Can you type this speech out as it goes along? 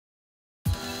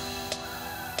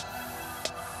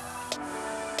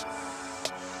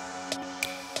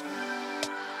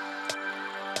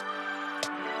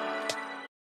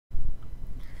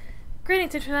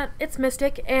Greetings Internet, it's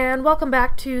Mystic, and welcome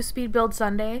back to SpeedBuild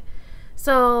Sunday.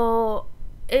 So,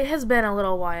 it has been a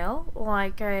little while,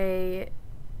 like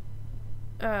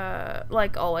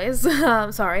always.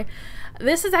 Sorry.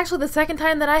 This is actually the second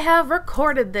time that I have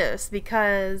recorded this,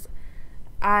 because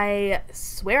I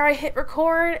swear I hit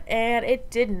record, and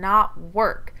it did not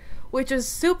work, which is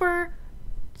super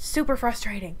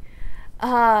frustrating.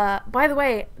 By the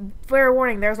way, fair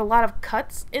warning, there's a lot of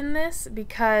cuts in this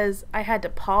because I had to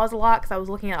pause a lot because I was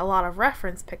looking at a lot of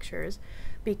reference pictures,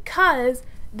 because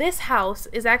this house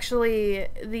is actually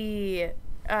the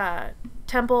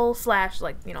temple slash,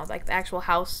 the actual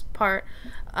house part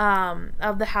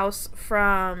of the house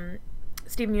from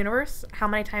Steven Universe. How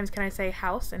many times can I say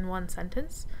house in one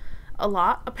sentence? A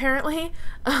lot, apparently.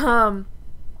 I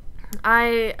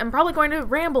am probably going to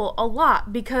ramble a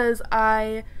lot because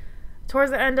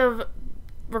towards the end of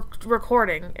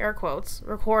recording, air quotes,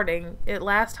 recording it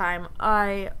last time,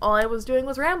 all I was doing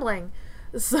was rambling.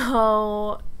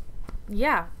 So,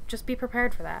 yeah, just be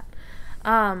prepared for that.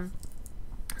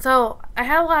 So, I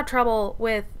had a lot of trouble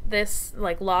with this,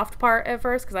 loft part at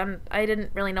first, because I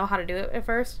didn't really know how to do it at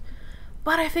first.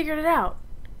 But I figured it out.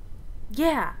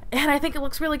 Yeah, and I think it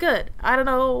looks really good. I don't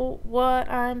know what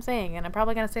I'm saying, and I'm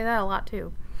probably going to say that a lot,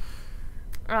 too.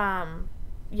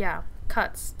 Yeah.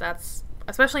 Cuts. That's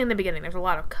especially in the beginning. There's a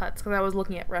lot of cuts because I was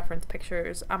looking at reference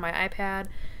pictures on my iPad,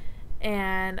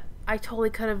 and I totally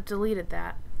could have deleted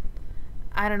that.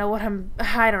 I don't know.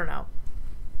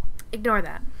 Ignore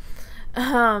that.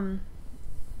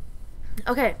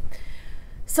 Okay.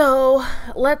 So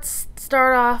let's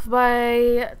start off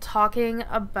by talking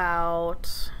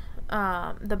about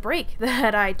the break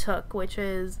that I took, which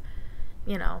is,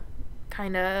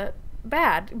 kind of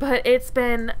bad, but it's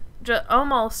been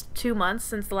almost 2 months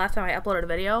since the last time I uploaded a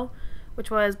video,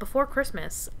 which was before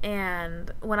Christmas.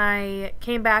 And when I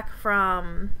came back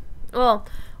when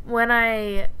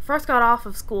I first got off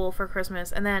of school for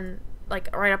Christmas, and then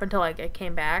right up until I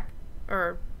came back,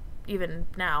 or even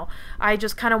now, I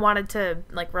just kind of wanted to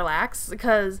relax,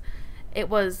 because it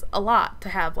was a lot to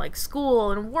have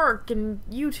school and work and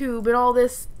YouTube and all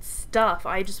this stuff.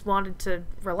 I just wanted to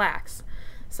relax.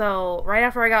 So right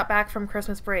after I got back from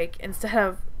Christmas break, instead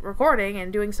of recording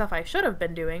and doing stuff I should have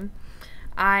been doing,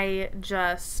 I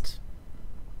just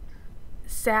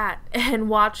sat and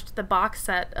watched the box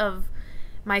set of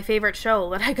my favorite show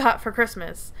that I got for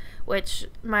Christmas, which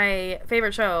my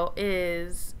favorite show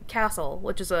is Castle,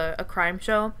 which is a crime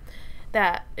show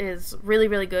that is really,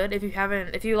 really good.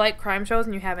 If you like crime shows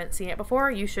and you haven't seen it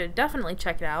before, you should definitely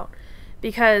check it out,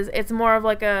 because it's more of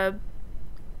a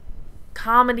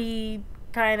comedy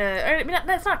kind of, I mean,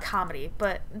 that's not comedy,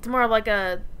 but it's more of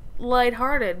a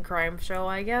lighthearted crime show,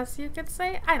 I guess you could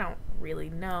say. I don't really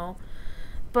know,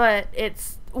 but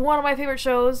it's one of my favorite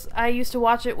shows. I used to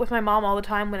watch it with my mom all the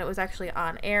time when it was actually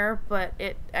on air, but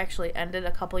it actually ended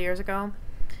a couple years ago,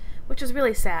 which is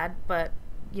really sad, but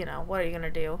what are you gonna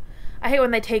do? I hate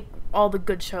when they take all the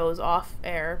good shows off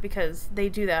air, because they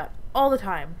do that all the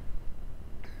time.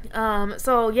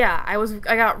 So yeah,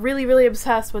 I got really, really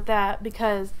obsessed with that,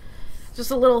 because just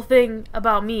a little thing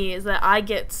about me is that I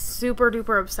get super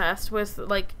duper obsessed with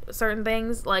certain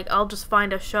things. I'll just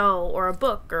find a show or a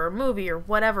book or a movie or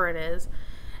whatever it is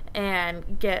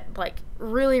and get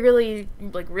really, really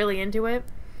really into it.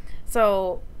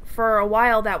 So for a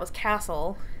while that was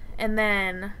Castle, and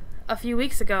then a few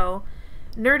weeks ago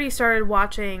Nerdy started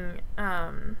watching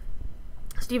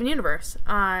Steven Universe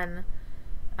on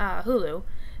Hulu.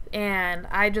 And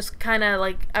I just kind of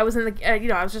I was in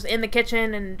the I was just in the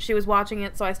kitchen and she was watching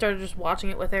it, so I started just watching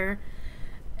it with her.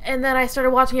 And then I started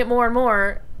watching it more and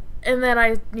more, and then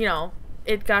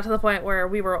it got to the point where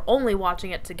we were only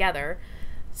watching it together.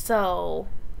 So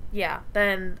yeah,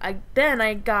 then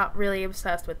I got really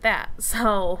obsessed with that.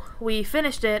 So we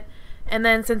finished it, and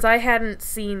then since I hadn't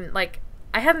seen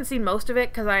most of it,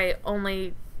 because I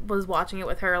only was watching it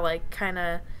with her kind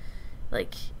of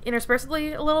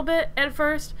interspersedly a little bit at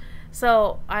first,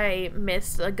 so I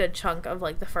missed a good chunk of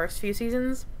the first few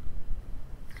seasons.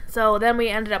 So then we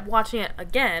ended up watching it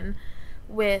again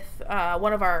with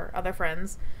one of our other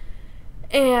friends,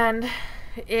 and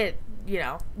it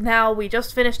now we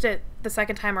just finished it the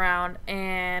second time around,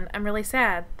 and I'm really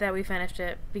sad that we finished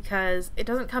it, because it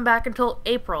doesn't come back until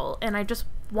April, and I just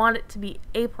want it to be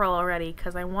April already,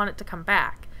 because I want it to come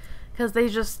back, because they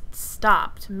just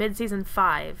stopped mid-season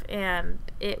 5, and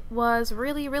it was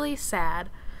really, really sad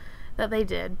that they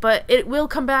did. But it will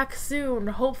come back soon,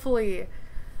 hopefully.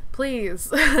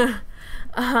 Please. Yeah,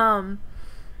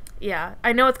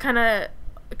 I know it's kind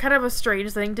of a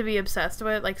strange thing to be obsessed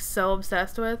with, so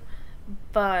obsessed with,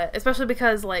 but especially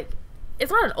because,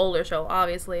 it's not an older show,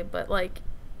 obviously, but like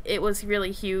it was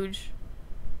really huge.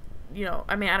 You know,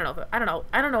 I mean, I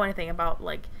don't know anything about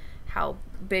like how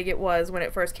big it was when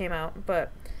it first came out,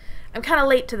 but I'm kind of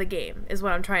late to the game, is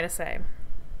what I'm trying to say.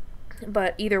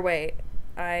 But either way,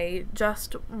 I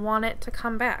just want it to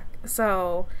come back.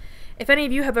 So, if any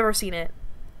of you have ever seen it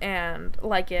and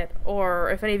like it, or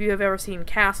if any of you have ever seen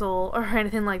Castle or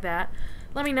anything like that,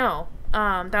 let me know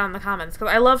down in the comments,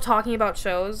 because I love talking about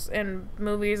shows and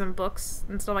movies and books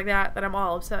and stuff like that that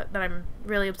I'm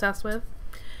really obsessed with.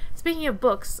 Speaking of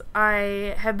books,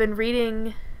 I have been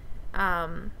reading. I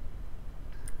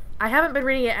haven't been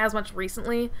reading it as much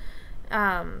recently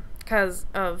because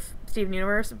of Steven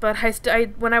Universe, but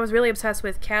when I was really obsessed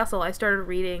with Castle, I started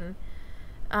reading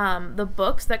the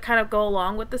books that kind of go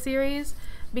along with the series,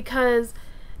 because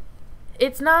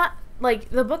it's not like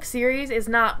the book series is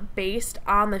not based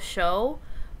on the show,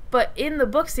 but in the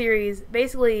book series,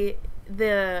 basically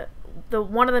the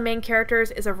one of the main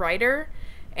characters is a writer,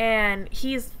 and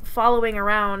he's following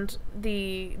around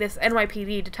this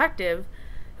NYPD detective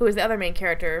who is the other main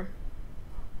character,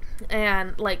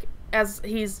 and like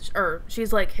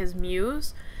she's like his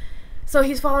muse, so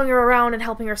he's following her around and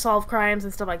helping her solve crimes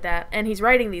and stuff like that, and he's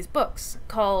writing these books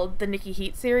called the Nikki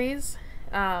Heat series.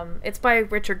 It's by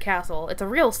Richard Castle. It's a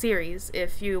real series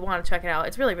if you want to check it out.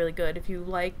 It's really, really good if you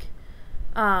like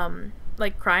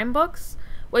crime books,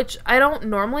 which I don't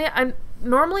normally.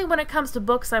 Normally when it comes to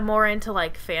books, I'm more into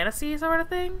like fantasy sort of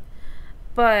thing,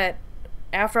 but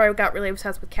after I got really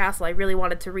obsessed with Castle, I really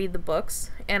wanted to read the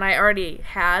books, and I already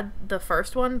had the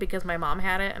first one because my mom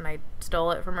had it and I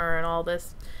stole it from her and all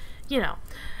this, you know.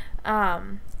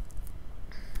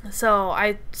 So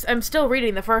I'm still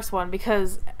reading the first one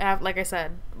because, like I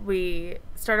said, we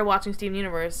started watching Steven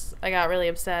Universe. I got really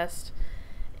obsessed,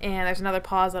 and there's another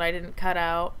pause that I didn't cut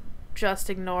out. Just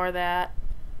ignore that.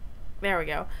 There we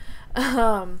go.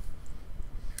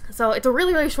 So it's a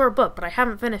really, really short book, but I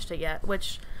haven't finished it yet,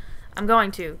 which I'm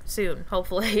going to soon,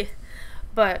 hopefully.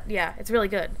 But yeah, it's really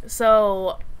good.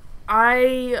 So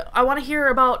I want to hear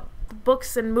about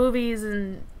books and movies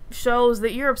and shows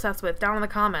that you're obsessed with down in the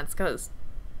comments, because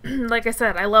like I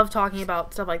said, I love talking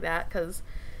about stuff like that because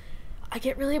I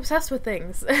get really obsessed with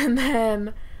things, and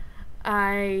then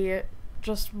I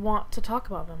just want to talk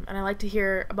about them, and I like to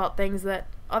hear about things that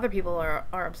other people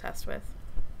are obsessed with.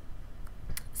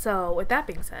 So with that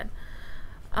being said,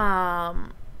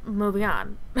 moving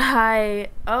on.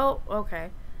 Okay.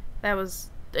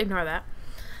 Ignore that.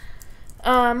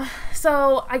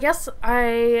 So I guess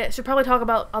I should probably talk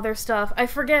about other stuff. I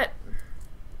forget,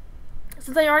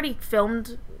 since I already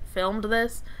filmed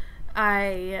this,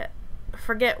 I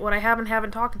forget what I haven't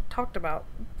talked about,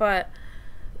 but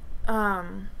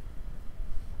I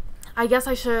guess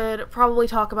I should probably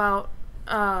talk about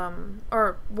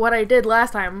or what I did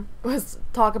last time was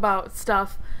talk about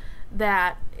stuff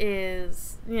that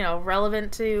is, you know,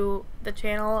 relevant to the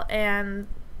channel, and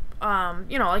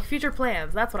you know, like future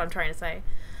plans. That's what I'm trying to say.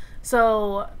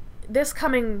 So this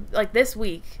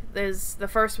week is the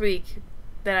first week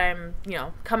that I'm, you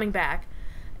know, coming back,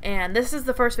 and this is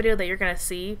the first video that you're gonna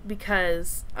see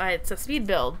because it's a speed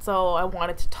build, so I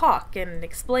wanted to talk and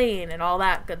explain and all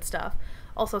that good stuff.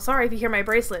 Also, sorry if you hear my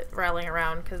bracelet rattling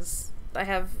around, because I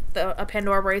have a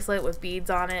Pandora bracelet with beads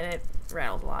on it and it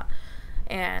rattles a lot,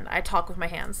 and I talk with my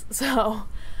hands. So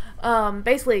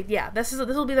basically, yeah, this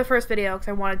will be the first video because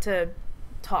I wanted to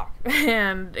talk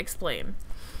and explain.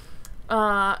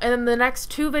 And then the next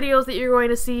two videos that you're going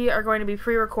to see are going to be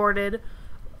pre-recorded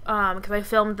because I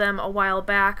filmed them a while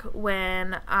back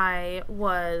when I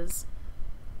was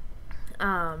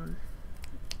trying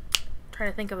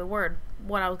to think of the word,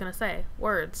 what I was going to say,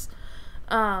 words.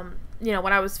 You know,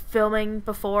 when I was filming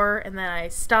before, and then I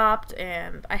stopped,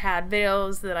 and I had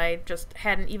videos that I just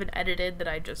hadn't even edited, that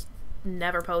I just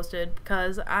never posted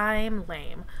because I'm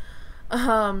lame.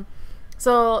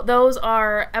 So those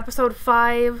are episode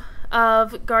 5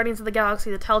 of Guardians of the Galaxy,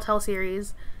 the Telltale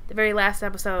series, the very last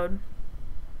episode,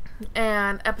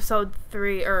 and episode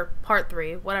 3, or part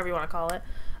 3, whatever you want to call it,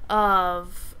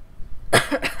 of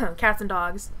Cats and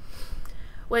Dogs,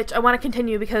 which I want to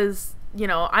continue because, you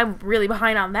know, I'm really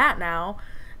behind on that now,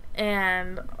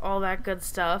 and all that good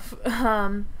stuff.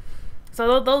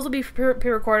 So those will be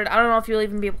pre-recorded. I don't know if you'll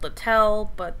even be able to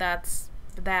tell, but that's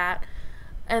that.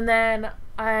 And then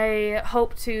I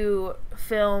hope to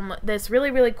film this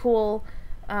really, really cool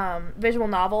visual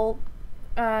novel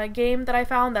game that I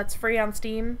found that's free on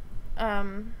Steam,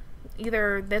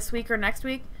 either this week or next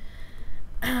week.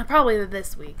 Probably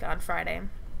this week on Friday.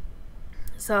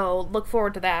 So look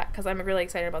forward to that because I'm really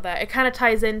excited about that. It kind of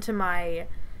ties into my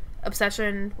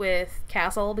obsession with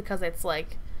Castle because it's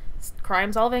like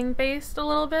crime solving based a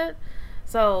little bit.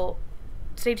 So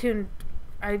stay tuned.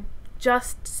 I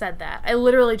just said that. I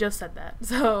literally just said that.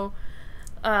 So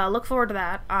look forward to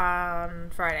that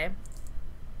on Friday.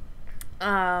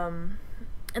 And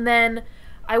then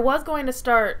I was going to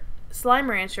start Slime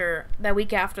Rancher that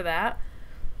week after that,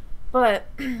 but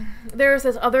there's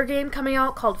this other game coming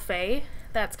out called Fae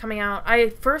that's coming out. I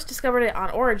first discovered it on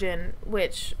Origin,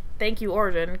 which, thank you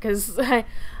Origin, because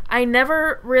I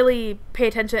never really pay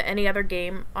attention to any other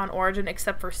game on Origin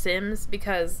except for Sims,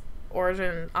 because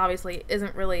Origin obviously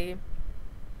isn't really,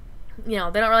 you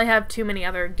know, they don't really have too many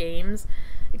other games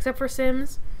except for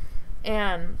Sims.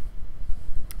 And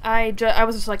I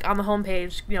was just like on the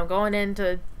homepage, you know, going in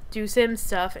to do Sims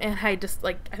stuff, and I just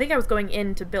like, I think I was going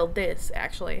in to build this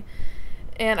actually,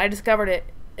 and I discovered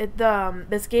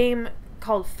this game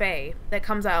called Fae that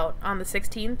comes out on the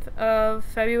 16th of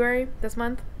February this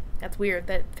month. That's weird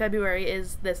that February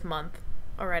is this month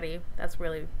already. That's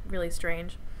really, really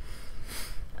strange.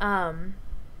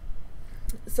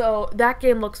 So that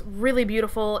game looks really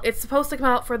beautiful. It's supposed to come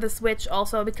out for the Switch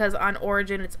also, because on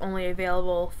Origin it's only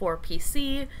available for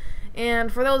PC.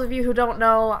 And for those of you who don't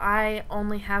know, I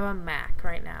only have a Mac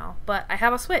right now, but I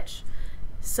have a Switch.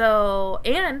 So,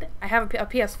 and I have a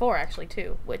PS4 actually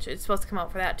too, which is supposed to come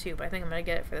out for that too, but I think I'm going to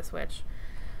get it for the Switch.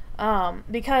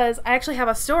 Because I actually have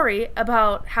a story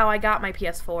about how I got my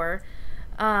PS4.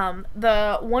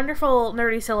 The wonderful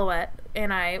Nerdy Silhouette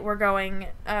and I were going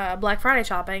Black Friday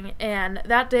shopping, and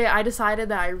that day I decided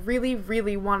that I really,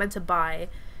 really wanted to buy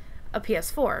a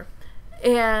PS4.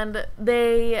 And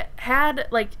they had,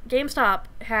 like, GameStop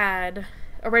had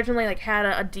originally, like, had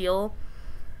a deal.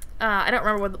 I don't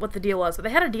remember what the deal was, but they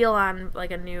had a deal on,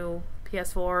 like, a new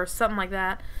PS4 or something like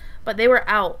that. But they were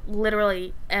out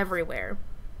literally everywhere.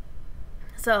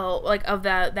 So, like, of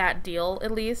that deal,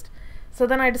 at least. So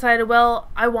then I decided,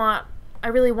 well, I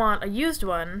really want a used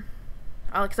one,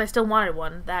 because I still wanted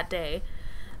one that day.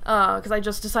 Because I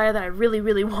just decided that I really,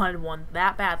 really wanted one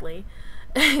that badly.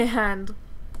 And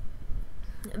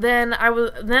then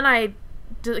I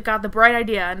got the bright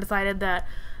idea and decided that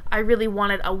I really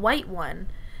wanted a white one,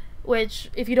 which,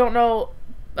 if you don't know,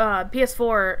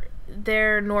 PS4,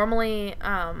 they normally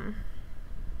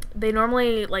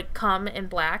like come in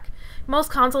black. Most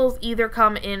consoles either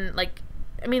come in, like,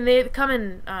 I mean, they come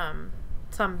in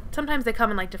sometimes they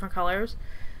come in like different colors,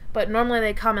 but normally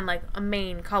they come in like a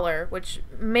main color, which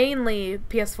mainly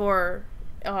PS4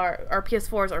 our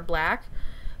PS4s are black.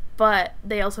 But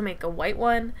they also make a white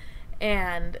one,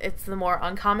 and it's the more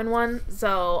uncommon one.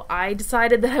 So I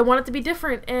decided that I want it to be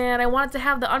different, and I wanted to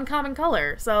have the uncommon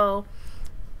color. So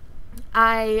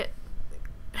I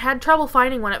had trouble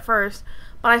finding one at first,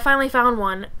 but I finally found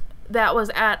one that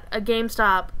was at a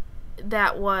GameStop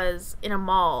that was in a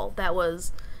mall that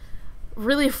was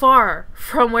really far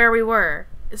from where we were.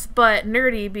 But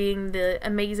Nerdy, being the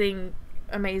amazing,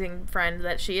 amazing friend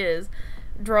that she is,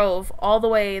 drove all the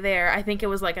way there. I think it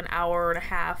was like an hour and a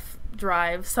half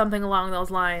drive, something along those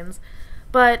lines.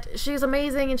 But she's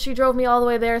amazing, and she drove me all the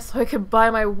way there so I could buy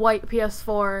my white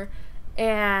PS4,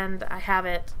 and I have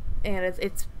it, and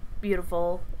it's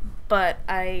beautiful. But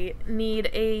I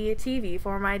need a TV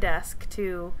for my desk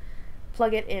to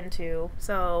plug it into,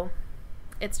 so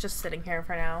it's just sitting here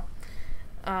for now.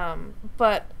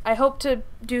 But I hope to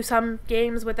do some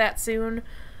games with that soon.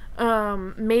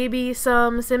 Maybe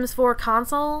some Sims 4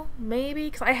 console, maybe,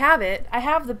 because I have it. I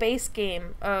have the base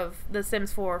game of the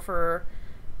Sims 4 for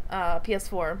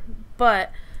PS4,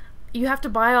 but you have to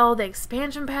buy all the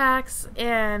expansion packs,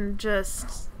 and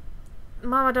just,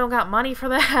 Mama don't got money for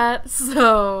that,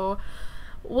 so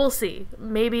we'll see.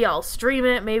 Maybe I'll stream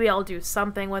it, maybe I'll do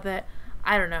something with it,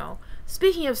 I don't know.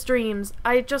 Speaking of streams,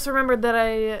 I just remembered that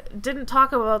I didn't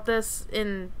talk about this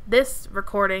in this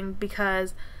recording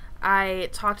because I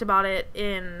talked about it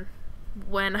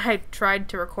when I tried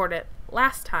to record it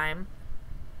last time.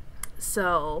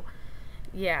 So,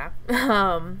 yeah.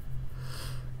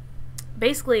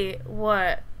 Basically,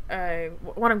 what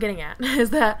I'm getting at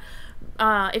is that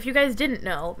if you guys didn't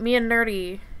know, me and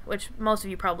Nerdy, which most of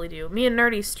you probably do, me and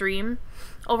Nerdy stream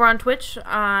over on Twitch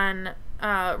on,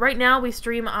 right now we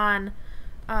stream on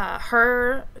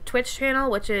her Twitch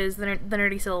channel, which is the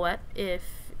Nerdy Silhouette, if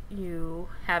you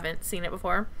haven't seen it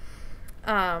before.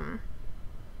 And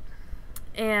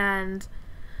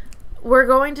we're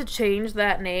going to change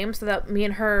that name so that me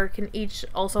and her can each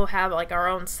also have like our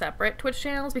own separate Twitch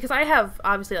channels, because I have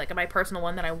obviously like my personal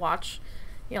one that I watch,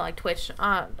 you know, like Twitch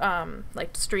like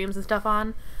streams and stuff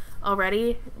on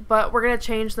already, but we're gonna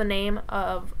change the name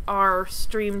of our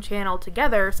stream channel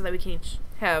together so that we can each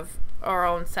have our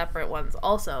own separate ones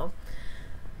also.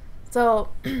 So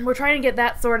we're trying to get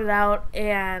that sorted out,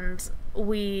 and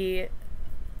we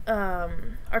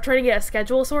are trying to get a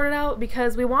schedule sorted out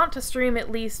because we want to stream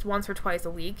at least once or twice a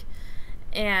week,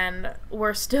 and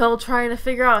we're still trying to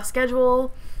figure out a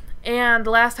schedule. And the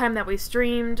last time that we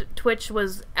streamed, Twitch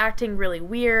was acting really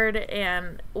weird,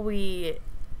 and Nerdy,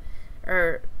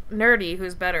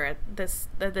 who's better at this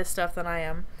stuff than I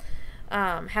am,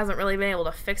 hasn't really been able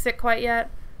to fix it quite yet.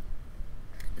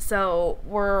 So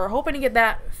we're hoping to get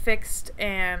that fixed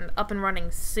and up and running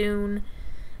soon,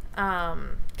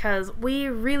 because we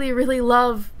really, really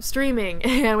love streaming,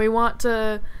 and we want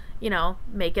to, you know,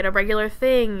 make it a regular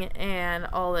thing and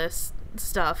all this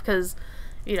stuff, because,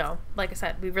 you know, like I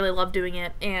said, we really love doing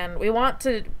it, and we want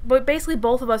to, but basically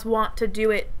both of us want to do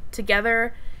it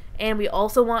together, and we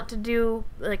also want to do,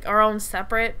 like, our own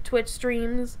separate Twitch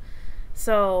streams.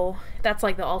 So that's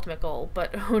like the ultimate goal,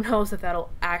 but who knows if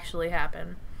that'll actually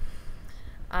happen.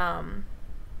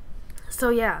 So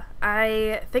yeah,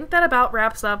 I think that about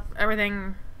wraps up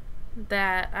everything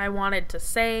that I wanted to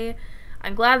say.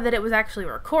 I'm glad that it was actually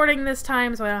recording this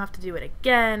time, so I don't have to do it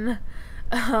again.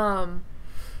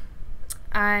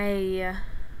 I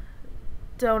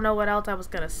don't know what else I was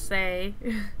gonna say.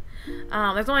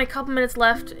 There's only a couple minutes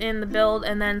left in the build,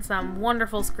 and then some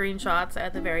wonderful screenshots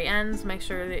at the very end, so make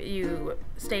sure that you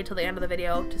stay till the end of the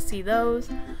video to see those.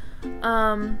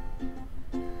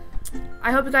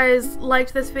 I hope you guys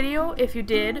liked this video. If you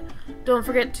did, don't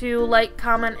forget to like,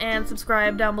 comment, and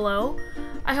subscribe down below.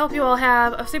 I hope you all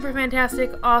have a super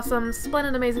fantastic, awesome,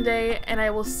 splendid, amazing day, and I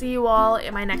will see you all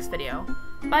in my next video.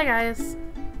 Bye, guys!